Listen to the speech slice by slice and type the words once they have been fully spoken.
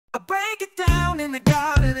get down in the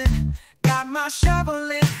garden and got my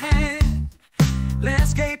shovel in hand.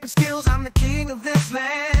 Landscaping skills, I'm the king of this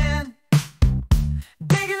land.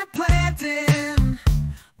 Digging and planting,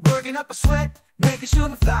 working up a sweat, making sure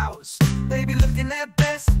the flowers, they be looking their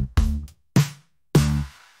best.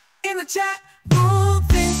 In the chat room,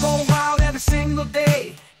 things go wild every single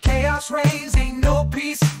day. Chaos reigns, ain't no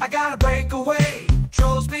peace, I gotta break away.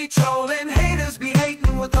 Trolls be trolling, haters be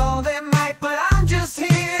hating with all their might, but I'm just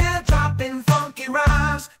here, dropping funky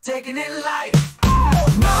rhymes, taking it light.